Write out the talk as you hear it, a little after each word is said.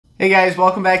Hey guys,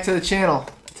 welcome back to the channel.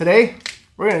 Today,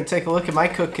 we're going to take a look at my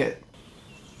cook kit.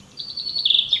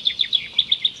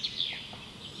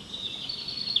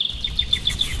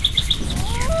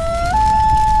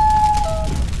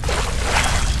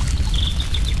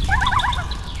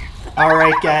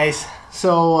 Alright guys,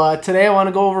 so today I want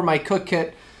to go over my cook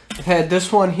kit. I've had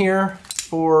this one here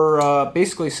for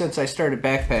basically since I started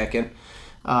backpacking,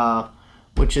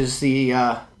 which is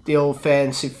the old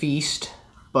fancy feast,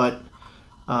 but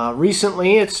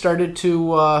recently it started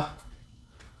to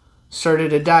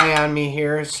die on me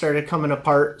here. It started coming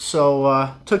apart,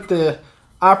 so took the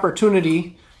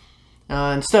opportunity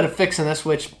instead of fixing this,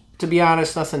 which to be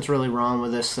honest nothing's really wrong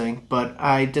with this thing, but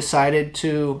I decided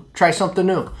to try something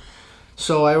new.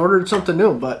 So I ordered something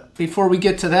new, but before we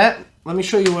get to that, let me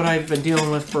show you what I've been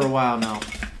dealing with for a while now.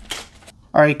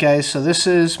 Alright guys, so this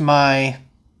is my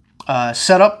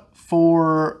setup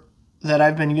that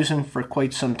I've been using for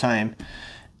quite some time.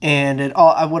 And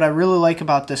what I really like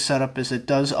about this setup is it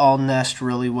does all nest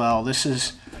really well. This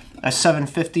is a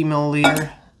 750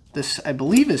 milliliter. This I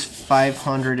believe is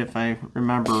 500 if I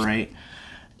remember right.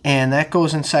 And that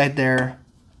goes inside there.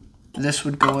 This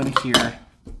would go in here.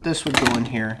 This would go in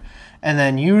here. And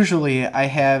then usually I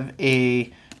have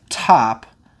a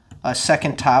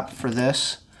second top for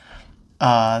this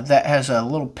that has a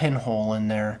little pinhole in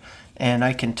there. And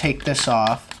I can take this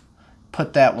off,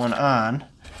 put that one on,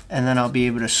 and then I'll be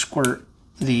able to squirt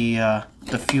the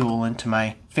fuel into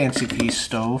my fancy feast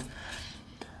stove.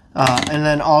 And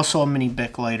then also a mini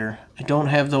Bic lighter. I don't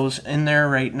have those in there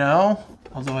right now,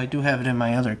 although I do have it in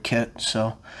my other kit,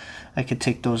 so I could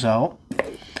take those out.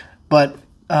 But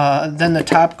then the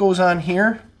top goes on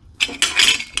here,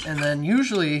 and then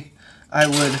usually I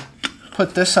would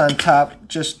put this on top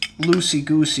just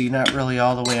loosey-goosey, not really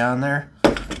all the way on there.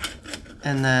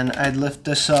 And then I'd lift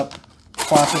this up,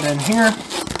 plop it in here.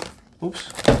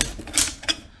 Oops.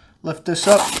 Lift this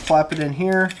up, plop it in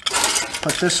here,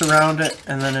 put this around it,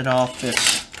 and then it all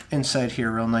fits inside here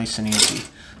real nice and easy.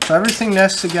 So everything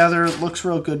nests together, looks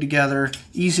real good together,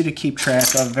 easy to keep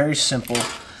track of, very simple.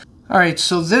 Alright,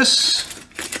 so this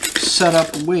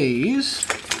setup weighs,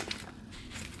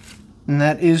 and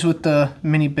that is with the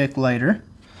mini Bic lighter,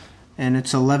 and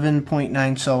it's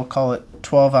 11.9, so I'll call it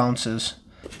 12 ounces.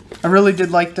 I really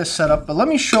did like this setup, but let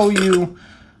me show you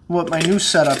what my new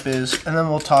setup is, and then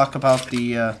we'll talk about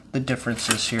the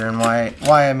differences here and why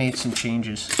I made some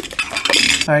changes.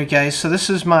 Alright guys, so this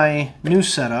is my new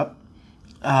setup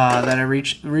that I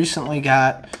recently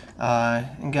got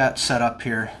and got set up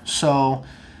here. So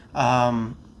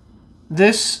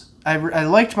this, I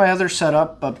liked my other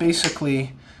setup, but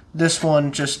basically this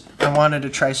one I wanted to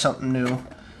try something new,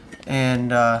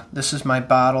 and this is my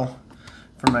bottle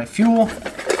for my fuel.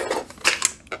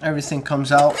 Everything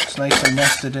comes out, it's nice and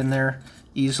nested in there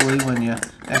easily when you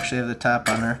actually have the top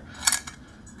on there.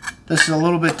 This is a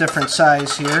little bit different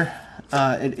size here.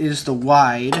 It is the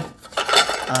wide.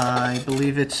 I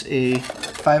believe it's a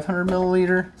 500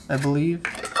 milliliter, I believe.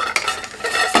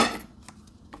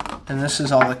 And this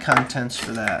is all the contents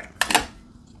for that.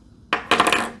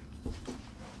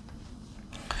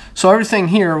 So everything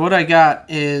here, what I got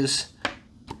is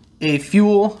a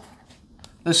fuel.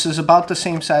 This is about the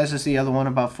same size as the other one,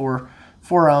 about 4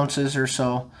 ounces or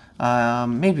so,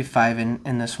 maybe 5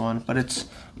 in this one. But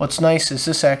what's nice is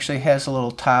this actually has a little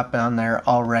top on there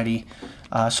already,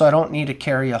 so I don't need to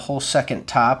carry a whole second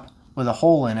top with a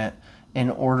hole in it in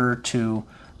order to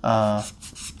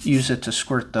use it to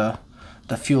squirt the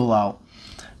fuel out.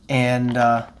 And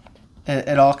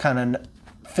it all kind of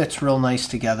fits real nice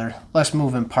together, less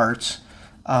moving parts.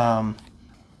 I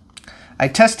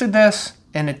tested this,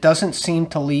 and it doesn't seem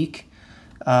to leak.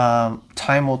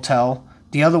 Time will tell.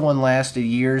 The other one lasted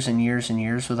years and years and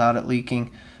years without it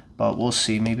leaking, but we'll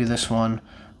see. Maybe this one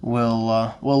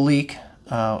will leak.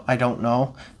 I don't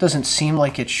know. Doesn't seem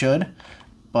like it should,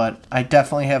 but I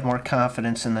definitely have more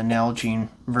confidence in the Nalgene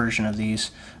version of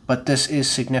these. But this is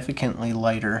significantly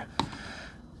lighter.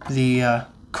 The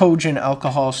Cogent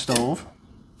alcohol stove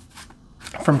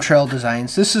from Trail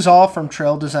Designs. This is all from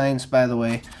Trail Designs, by the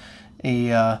way.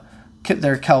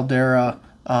 Their Caldera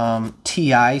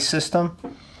TI system.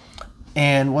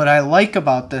 And what I like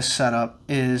about this setup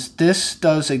is this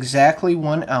does exactly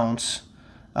 1 ounce,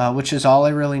 which is all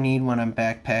I really need when I'm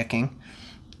backpacking.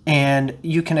 And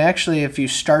you can actually, if you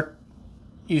start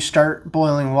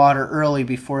boiling water early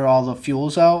before all the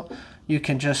fuel's out, you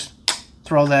can just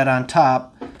throw that on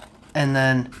top, and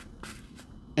then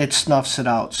it snuffs it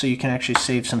out, so you can actually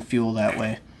save some fuel that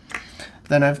way.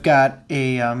 Then I've got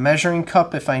a measuring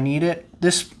cup if I need it.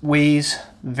 This weighs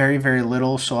very, very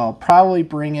little, so I'll probably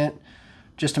bring it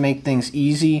just to make things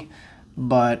easy.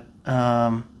 But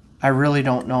I really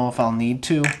don't know if I'll need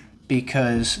to,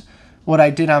 because what I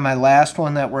did on my last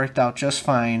one that worked out just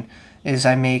fine is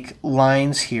I make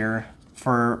lines here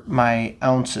for my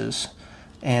ounces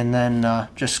and then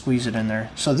just squeeze it in there.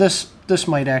 So this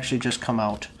might actually just come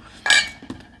out.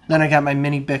 Then I got my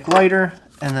mini Bic lighter,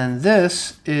 and then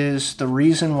this is the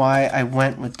reason why I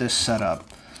went with this setup.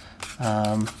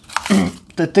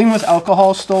 The thing with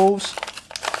alcohol stoves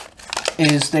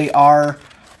is they are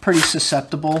pretty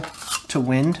susceptible to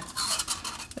wind.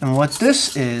 And what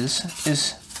this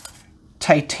is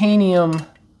titanium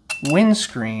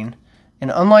windscreen.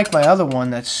 And unlike my other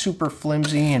one that's super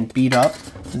flimsy and beat up,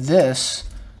 this,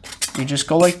 you just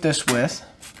go like this with,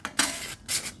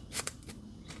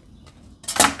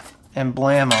 and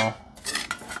blammo.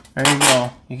 There you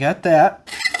go. You got that.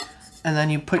 And then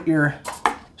you put your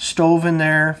stove in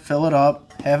there, fill it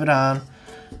up, have it on.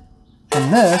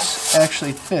 And this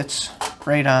actually fits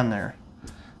right on there.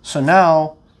 So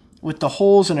now, with the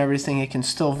holes and everything, it can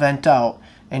still vent out,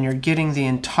 and you're getting the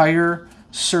entire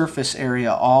surface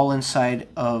area all inside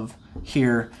of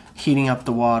here, heating up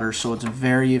the water, so it's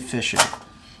very efficient.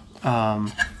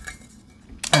 And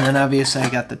then obviously I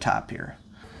got the top here.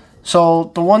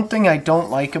 So the one thing I don't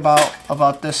like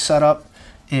about this setup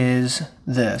is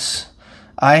this.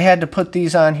 I had to put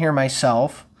these on here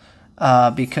myself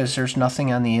because there's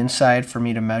nothing on the inside for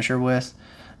me to measure with,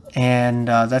 and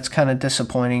that's kind of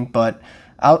disappointing. But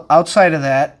outside of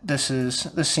that, this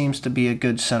seems to be a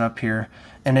good setup here,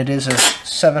 and it is a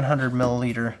 700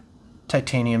 milliliter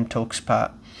titanium Toaks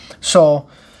pot. So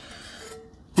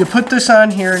you put this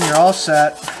on here and you're all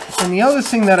set. And the other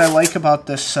thing that I like about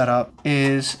this setup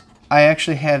is I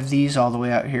actually have these all the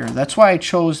way out here. That's why I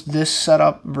chose this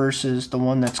setup versus the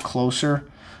one that's closer.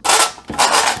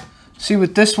 See,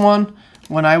 with this one,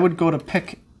 when I would go to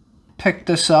pick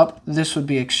this up, this would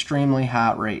be extremely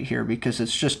hot right here because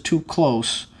it's just too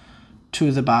close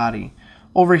to the body.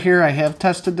 Over here, I have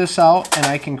tested this out, and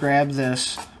I can grab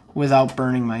this without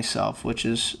burning myself, which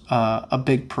is a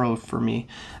big pro for me.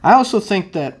 I also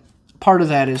think that part of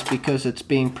that is because it's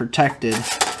being protected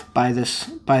by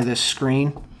this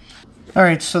screen. All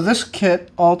right, so this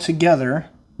kit altogether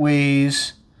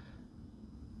weighs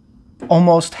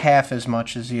almost half as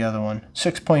much as the other one,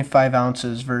 6.5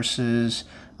 ounces versus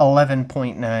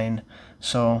 11.9,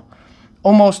 so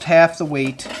almost half the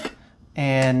weight.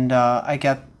 And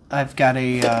I've got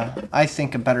a I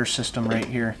think a better system right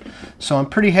here, so I'm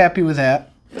pretty happy with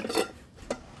that.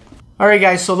 All right,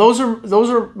 guys, so those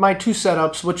are my two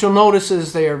setups. What you'll notice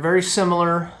is they are very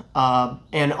similar,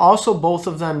 and also both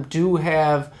of them do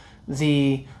have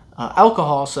the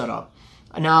alcohol setup.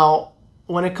 Now,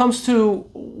 when it comes to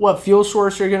what fuel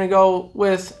source you're going to go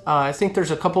with, I think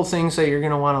there's a couple things that you're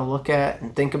going to want to look at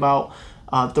and think about.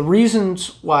 The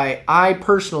reasons why I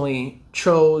personally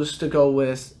chose to go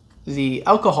with the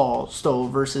alcohol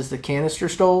stove versus the canister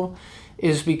stove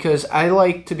is because I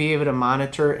like to be able to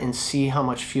monitor and see how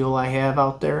much fuel I have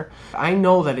out there. I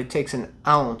know that it takes an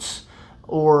ounce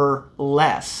or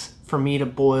less for me to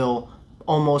boil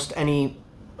almost any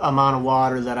amount of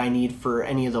water that I need for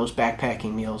any of those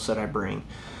backpacking meals that I bring.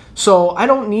 So I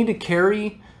don't need to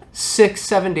carry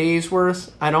 6-7 days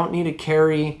worth. I don't need to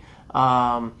carry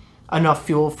enough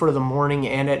fuel for the morning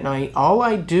and at night. All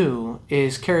I do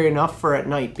is carry enough for at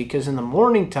night, because in the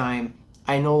morning time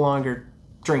I no longer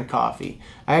drink coffee.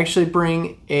 I actually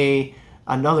bring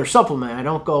another supplement. I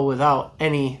don't go without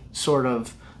any sort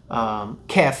of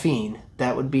caffeine.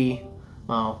 That would be,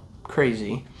 well,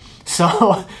 crazy.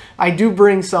 So I do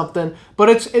bring something, but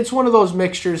it's one of those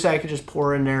mixtures that I could just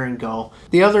pour in there and go.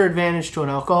 The other advantage to an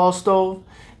alcohol stove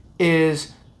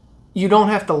is you don't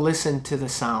have to listen to the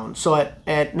sound. So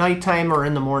at nighttime or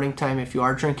in the morning time, if you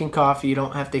are drinking coffee, you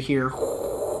don't have to hear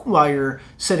while you're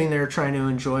sitting there trying to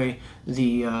enjoy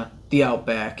the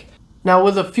Outback. Now,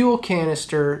 with a fuel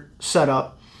canister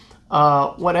setup,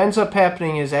 what ends up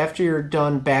happening is after you're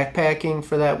done backpacking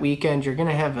for that weekend, you're going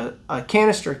to have a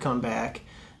canister come back,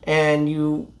 and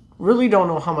you really don't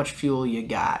know how much fuel you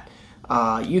got.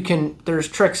 There's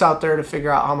tricks out there to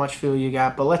figure out how much fuel you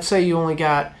got, but let's say you only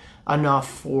got enough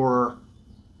for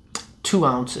 2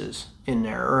 ounces in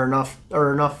there, or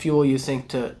enough fuel you think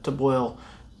to boil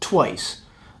twice.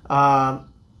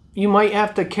 You might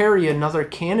have to carry another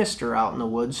canister out in the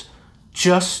woods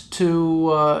just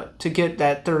to get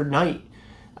that third night,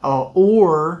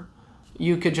 or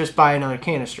you could just buy another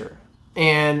canister.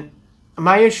 And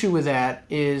my issue with that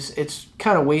is it's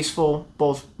kind of wasteful,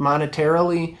 both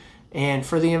monetarily and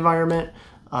for the environment.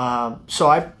 So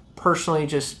I personally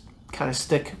just kind of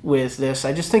stick with this.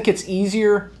 I just think it's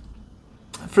easier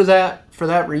for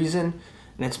that reason,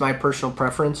 and it's my personal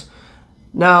preference.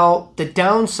 Now, the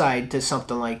downside to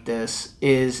something like this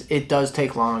is it does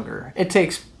take longer. It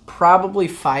takes probably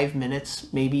 5 minutes,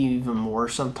 maybe even more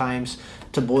sometimes,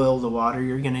 to boil the water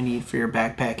you're going to need for your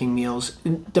backpacking meals,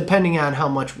 depending on how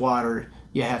much water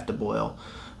you have to boil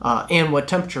and what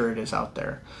temperature it is out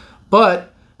there.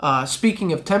 But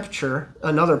speaking of temperature,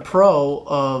 another pro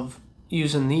of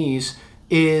using these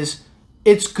is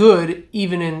it's good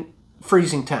even in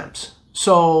freezing temps.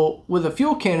 So with a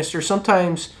fuel canister,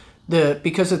 sometimes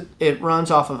because it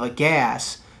runs off of a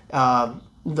gas,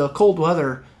 the cold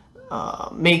weather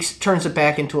turns it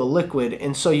back into a liquid,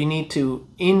 and so you need to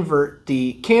invert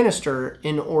the canister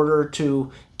in order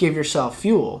to give yourself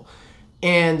fuel.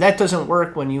 And that doesn't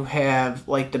work when you have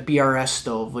like the BRS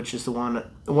stove, which is one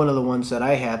of the ones that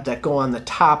I have that go on the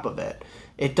top of it.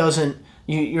 It doesn't.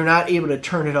 You're not able to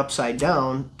turn it upside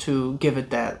down to give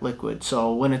it that liquid.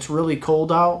 So when it's really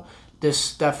cold out,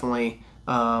 this definitely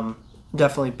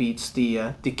beats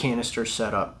the canister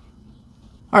setup.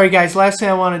 All right, guys, last thing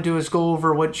I want to do is go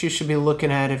over what you should be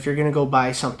looking at if you're going to go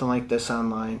buy something like this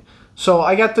online. So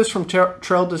I got this from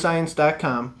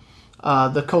traildesigns.com,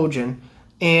 the Kojin,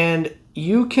 and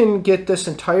you can get this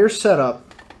entire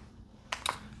setup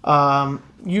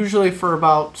usually for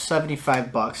about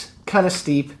 75 bucks. Kind of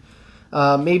steep.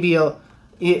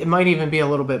 It might even be a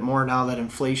little bit more now that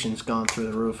inflation's gone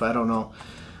through the roof. I don't know.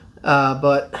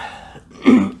 But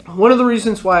one of the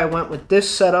reasons why I went with this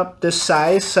setup, this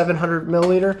size, 700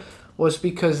 milliliter, was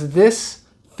because this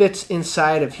fits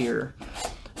inside of here.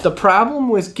 The problem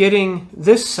with getting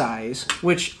this size,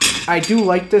 which I do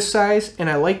like this size, and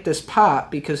I like this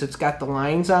pot because it's got the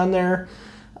lines on there.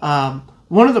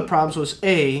 One of the problems was,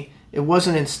 it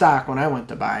wasn't in stock when I went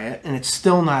to buy it, and it's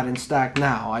still not in stock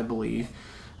now, I believe.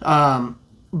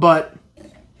 But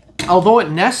although it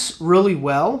nests really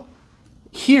well,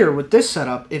 here with this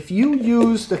setup, if you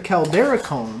use the Caldera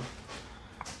cone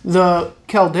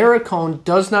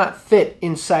does not fit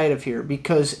inside of here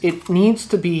because it needs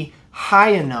to be high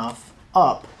enough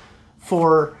up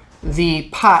for the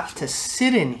pot to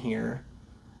sit in here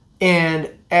and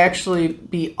actually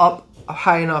be up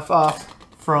high enough up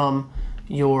from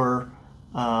your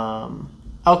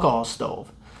alcohol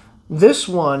stove. This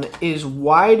one is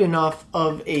wide enough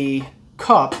of a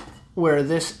cup where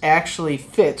this actually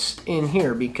fits in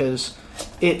here because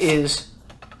it is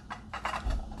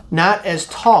not as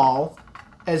tall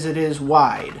as it is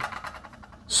wide.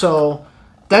 So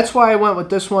that's why I went with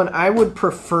this one. I would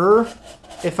prefer,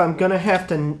 if I'm going to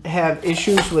have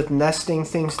issues with nesting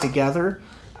things together,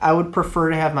 I would prefer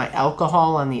to have my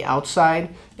alcohol on the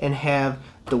outside and have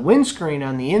the windscreen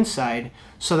on the inside,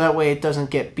 so that way it doesn't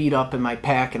get beat up in my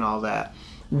pack and all that.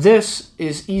 This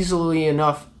is easily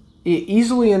enough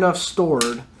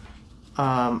stored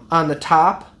on the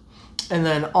top, and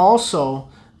then also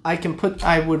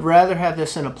I would rather have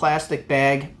this in a plastic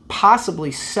bag,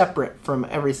 possibly separate from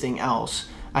everything else.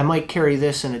 I might carry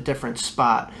this in a different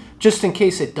spot just in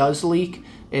case it does leak,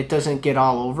 it doesn't get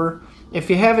all over. If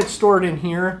you have it stored in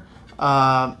here,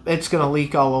 it's going to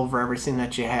leak all over everything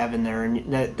that you have in there,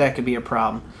 and that could be a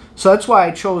problem. So that's why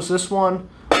I chose this one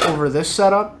over this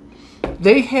setup.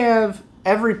 They have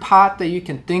every pot that you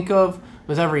can think of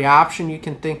with every option you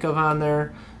can think of on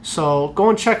there. So go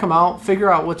and check them out.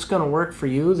 Figure out what's going to work for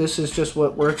you. This is just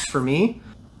what works for me.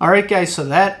 All right, guys, so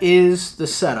that is the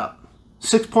setup.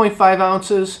 6.5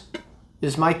 ounces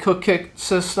is my cook kit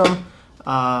system.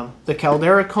 The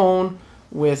Caldera cone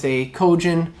with a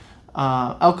Kojin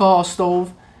alcohol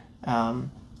stove.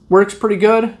 Works pretty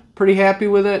good. Pretty happy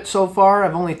with it so far.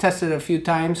 I've only tested it a few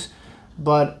times,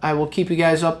 but I will keep you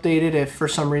guys updated if for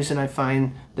some reason I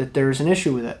find that there's an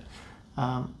issue with it.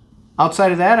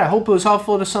 Outside of that, I hope it was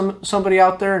helpful to somebody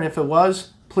out there, and if it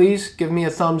was, please give me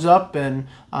a thumbs up, and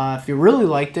if you really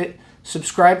liked it,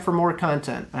 subscribe for more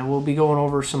content. I will be going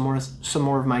over some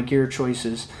more of my gear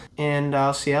choices, and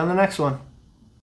I'll see you on the next one.